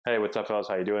Hey, what's up, fellas?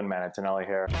 How you doing, man? Antonelli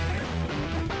here.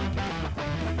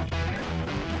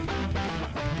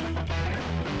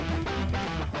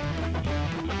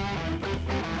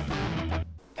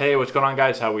 Hey, what's going on,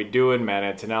 guys? How we doing? Man,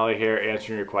 Antonelli here,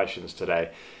 answering your questions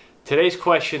today. Today's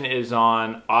question is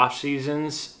on off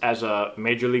seasons as a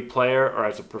major league player or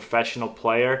as a professional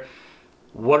player.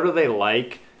 What are they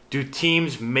like? Do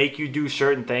teams make you do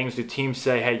certain things? Do teams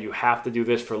say, hey, you have to do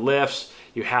this for lifts?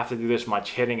 You have to do this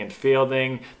much hitting and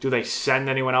fielding? Do they send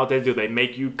anyone out there? Do they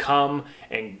make you come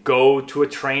and go to a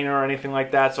trainer or anything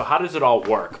like that? So how does it all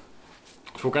work?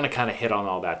 So we're going to kind of hit on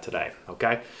all that today,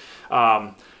 okay?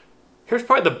 Here's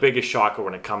probably the biggest shocker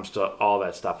when it comes to all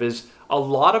that stuff is a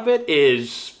lot of it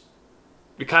is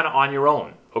you're kind of on your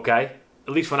own, okay?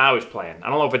 At least when I was playing. I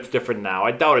don't know if it's different now.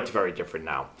 I doubt it's very different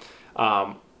now.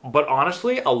 But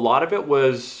honestly, a lot of it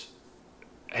was,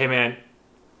 hey man,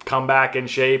 come back in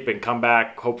shape and come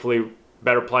back, hopefully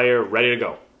better player, ready to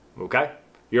go, okay?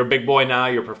 You're a big boy now,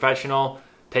 you're a professional,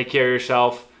 take care of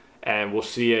yourself, and we'll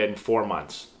see you in 4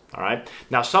 months, all right?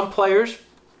 Now, some players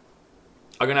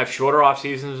are gonna have shorter off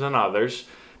seasons than others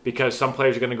because some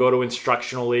players are gonna go to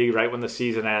instructional league right when the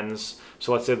season ends.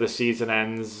 So let's say the season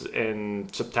ends in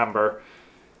September.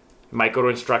 Might go to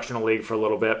instructional league for a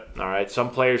little bit, all right? Some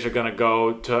players are gonna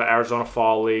go to Arizona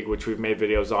Fall League, which we've made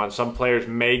videos on. Some players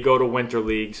may go to winter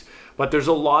leagues, but there's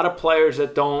a lot of players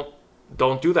that don't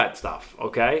do that stuff,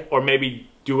 okay? Or maybe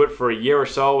do it for a year or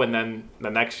so, and then the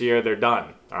next year they're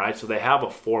done, all right? So they have a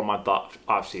 4-month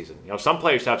off season. You know, some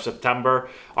players have September,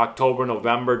 October,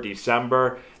 November,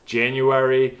 December,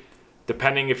 January.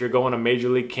 Depending if you're going to major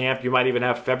league camp, you might even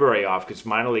have February off because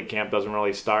minor league camp doesn't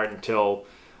really start until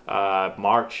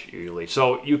March usually.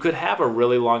 So you could have a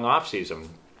really long off season.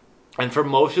 And for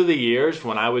most of the years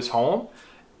when I was home,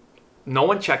 no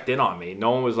one checked in on me.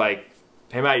 No one was like,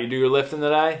 hey Matt, you do your lifting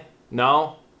today?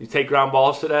 No? You take ground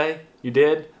balls today? You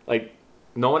did? Like,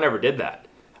 no one ever did that.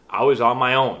 I was on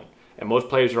my own. And most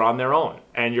players are on their own.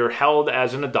 And you're held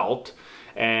as an adult.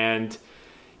 And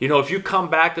you know, if you come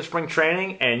back to spring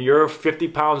training and you're 50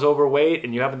 pounds overweight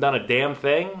and you haven't done a damn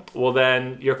thing, well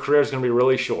then your career is going to be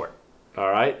really short. All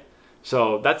right?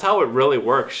 So that's how it really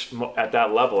works at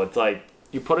that level. It's like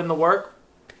you put in the work,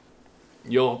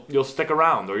 you'll stick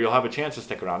around, or you'll have a chance to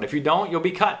stick around. If you don't, you'll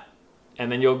be cut. And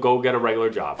then you'll go get a regular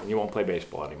job and you won't play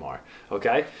baseball anymore.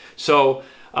 Okay? So,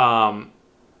 and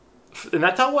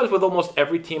that's how it was with almost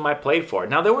every team I played for.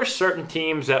 Now, there were certain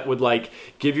teams that would like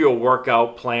give you a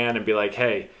workout plan and be like,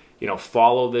 hey, you know,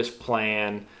 follow this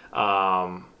plan.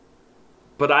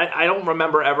 But I don't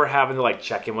remember ever having to like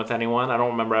check in with anyone. I don't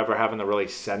remember ever having to really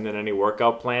send in any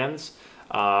workout plans.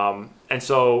 And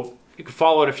so you can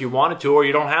follow it if you wanted to, or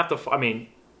you don't have to. I mean,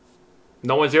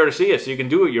 no one's there to see you, so you can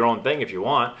do your own thing if you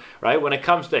want, right? When it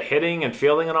comes to hitting and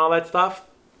fielding and all that stuff,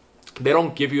 they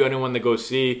don't give you anyone to go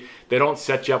see. They don't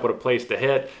set you up with a place to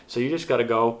hit. So you just got to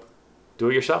go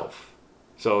do it yourself.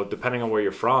 So depending on where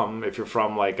you're from, if you're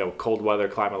from like a cold weather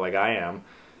climate like I am,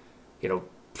 you know,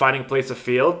 finding a place to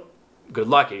field, good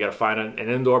luck. You got to find an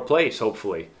indoor place,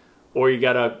 hopefully. Or you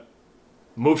got to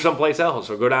move someplace else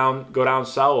or go down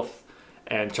south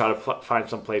and try to find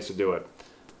some place to do it.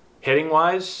 Hitting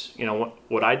wise, you know,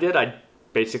 what I did, I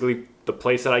basically, the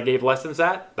place that I gave lessons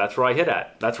at, that's where I hit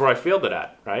at. That's where I fielded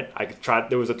at, right?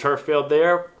 There was a turf field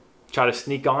there, try to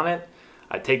sneak on it.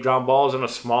 I'd take ground balls in a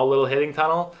small little hitting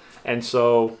tunnel. And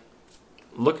so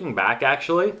looking back,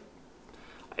 actually,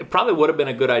 it probably would have been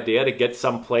a good idea to get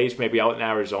some place, maybe out in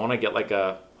Arizona, get like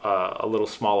a little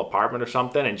small apartment or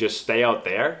something and just stay out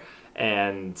there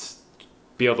and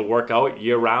be able to work out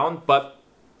year round. But,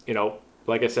 you know,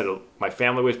 like I said, my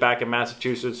family was back in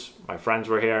Massachusetts, my friends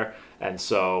were here, and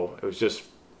so it was just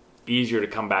easier to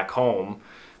come back home.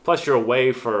 Plus you're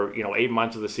away for, you know, 8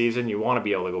 months of the season. You want to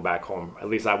be able to go back home. At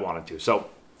least I wanted to. So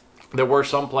there were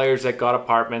some players that got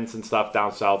apartments and stuff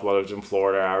down south, whether it's in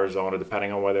Florida or Arizona,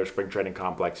 depending on where their spring training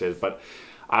complex is. But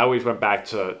I always went back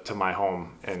to my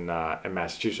home in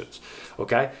Massachusetts.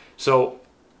 Okay? So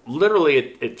literally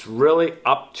it's really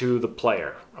up to the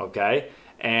player. Okay?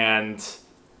 And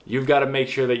you've got to make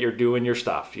sure that you're doing your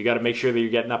stuff. You got to make sure that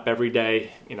you're getting up every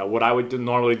day. You know, what I would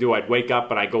normally do, I'd wake up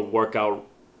and I'd go work out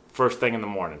first thing in the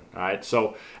morning. All right?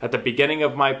 So at the beginning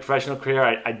of my professional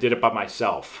career, I did it by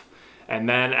myself. And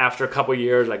then after a couple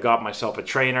years, I got myself a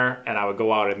trainer and I would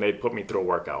go out and they'd put me through a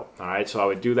workout. All right, so I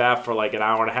would do that for like an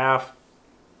hour and a half.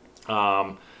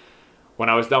 When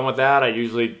I was done with that, I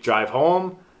usually drive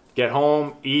home, get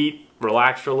home, eat,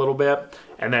 relax for a little bit.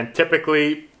 And then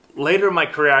typically later in my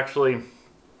career, actually,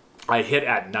 I hit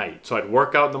at night. So I'd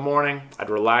work out in the morning, I'd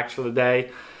relax for the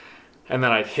day, and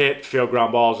then I'd hit, field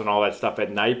ground balls and all that stuff at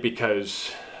night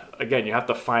because again, you have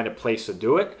to find a place to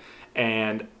do it.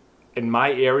 And in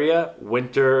my area,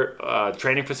 winter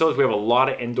training facilities, we have a lot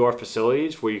of indoor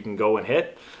facilities where you can go and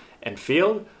hit and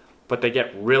field, but they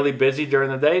get really busy during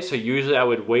the day. So usually I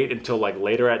would wait until like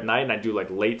later at night, and I do like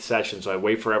late sessions. So I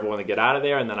wait for everyone to get out of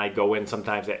there, and then I go in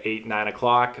sometimes at 8, 9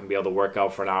 o'clock and be able to work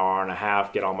out for an hour, hour and a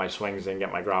half, get all my swings in,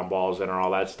 get my ground balls in and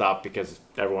all that stuff, because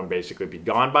everyone basically be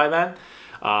gone by then.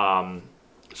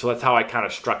 So that's how I kind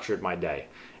of structured my day.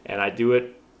 And I do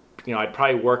it, you know, I'd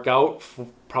probably work out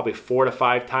probably 4 to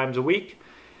 5 times a week.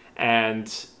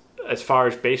 And as far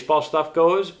as baseball stuff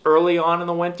goes, early on in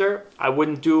the winter, I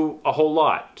wouldn't do a whole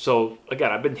lot. So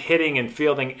again, I've been hitting and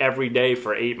fielding every day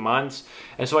for 8 months.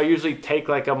 And so I usually take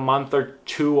like a month or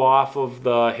 2 off of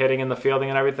the hitting and the fielding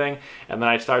and everything. And then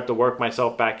I start to work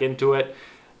myself back into it,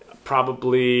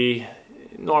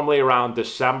 normally around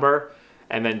December.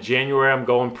 And then January, I'm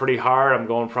going pretty hard. I'm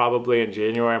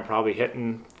probably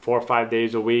hitting 4 or 5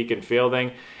 days a week and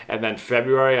fielding. And then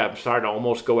February, I'm starting to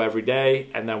almost go every day.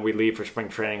 And then we leave for spring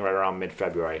training right around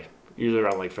mid-February, usually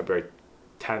around like February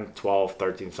 10th, 12th,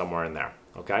 13th, somewhere in there,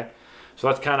 okay? So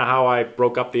that's kind of how I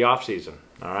broke up the off season,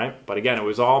 all right? But again, it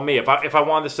was all me. If I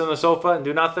wanted to sit on the sofa and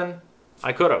do nothing,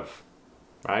 I could have,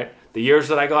 right? The years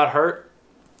that I got hurt,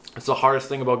 it's the hardest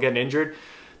thing about getting injured.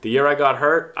 The year I got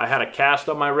hurt, I had a cast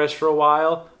on my wrist for a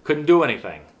while, couldn't do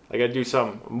anything. Like I'd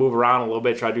move around a little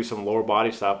bit, try to do some lower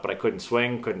body stuff, but I couldn't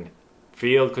swing, couldn't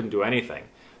field, couldn't do anything.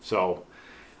 So,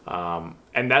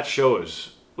 and that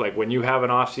shows, like when you have an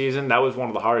off season, that was one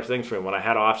of the hardest things for me. When I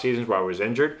had off seasons where I was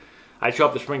injured, I'd show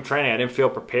up to spring training, I didn't feel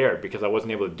prepared because I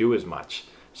wasn't able to do as much.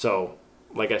 So,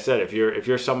 like I said, if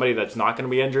you're somebody that's not going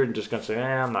to be injured and just going to say,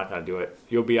 I'm not going to do it,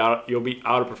 you'll be out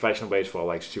of professional baseball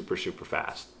like super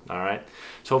fast. All right.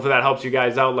 So hopefully that helps you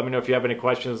guys out. Let me know if you have any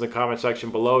questions in the comment section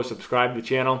below. Subscribe to the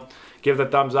channel, give it a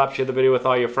thumbs up, share the video with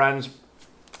all your friends.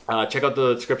 Check out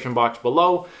the description box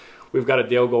below. We've got a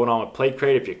deal going on with Plate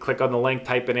Crate. If you click on the link,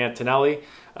 type in Antonelli,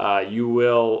 you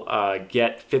will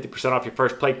get 50% off your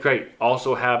first Plate Crate.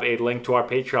 Also have a link to our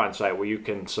Patreon site where you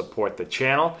can support the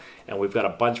channel. And we've got a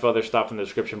bunch of other stuff in the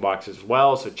description box as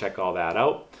well, so check all that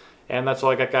out. And that's all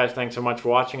I got, guys. Thanks so much for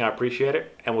watching. I appreciate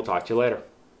it, and we'll talk to you later.